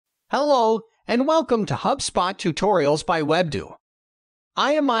Hello, and welcome to HubSpot Tutorials by Webdo.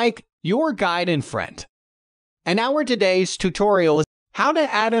 I am Mike, your guide and friend. And our today's tutorial is how to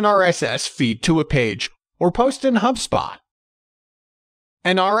add an RSS feed to a page or post in HubSpot.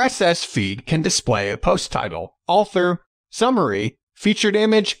 An RSS feed can display a post title, author, summary, featured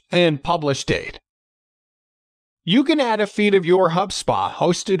image, and publish date. You can add a feed of your HubSpot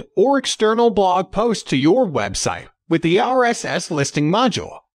hosted or external blog post to your website with the RSS Listing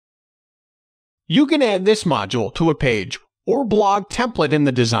module. You can add this module to a page or blog template in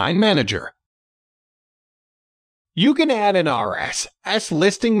the Design Manager. You can add an RSS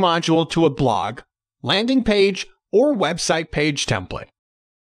Listing module to a blog, landing page, or website page template.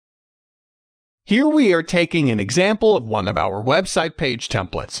 Here we are taking an example of one of our website page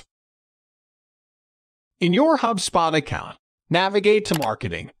templates. In your HubSpot account, navigate to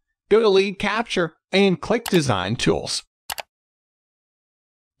Marketing, go to Lead Capture, and click Design Tools.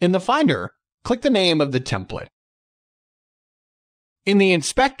 In the Finder, click the name of the template. In the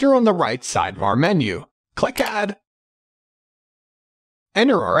Inspector on the right sidebar menu, click Add.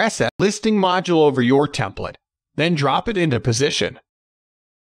 Enter RSS Listing module over your template, then drop it into position.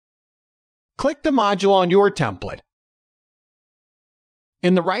 Click the module on your template.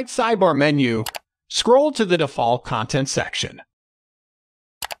 In the right sidebar menu, scroll to the Default Content section.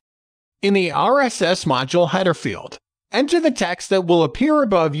 In the RSS module header field, enter the text that will appear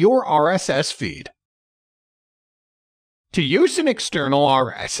above your RSS feed. To use an external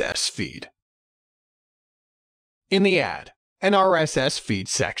RSS feed. In the Add an RSS Feed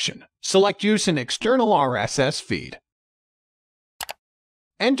section, select Use an external RSS feed.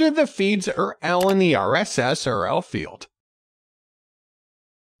 Enter the feed's URL in the RSS URL field.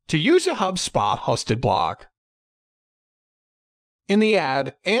 To use a HubSpot hosted blog. In the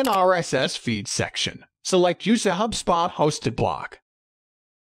Add an RSS Feed section, select Use a HubSpot hosted blog.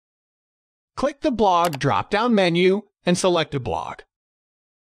 Click the Blog drop-down menu and select a blog.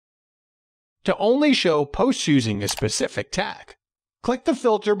 To only show posts using a specific tag, click the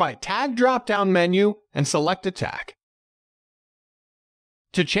Filter by Tag drop-down menu and select a tag.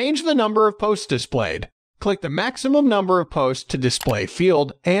 To change the number of posts displayed, click the Maximum Number of Posts to Display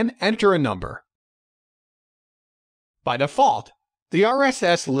field and enter a number. By default, the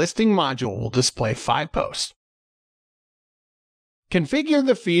RSS Listing module will display 5 posts. Configure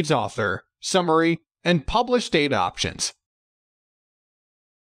the feed's author, summary, and publish date options.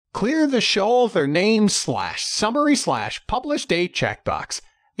 Clear the Show Author Name /Summary /Publish Date checkbox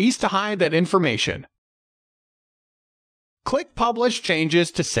to hide that information. Click Publish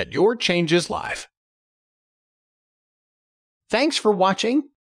Changes to set your changes live. Thanks for watching.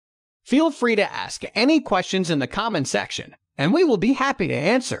 Feel free to ask any questions in the comment section, and we will be happy to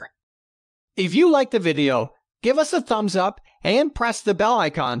answer. If you liked the video, give us a thumbs up and press the bell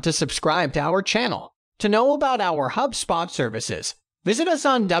icon to subscribe to our channel. To know about our HubSpot services, visit us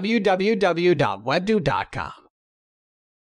on www.webdo.com.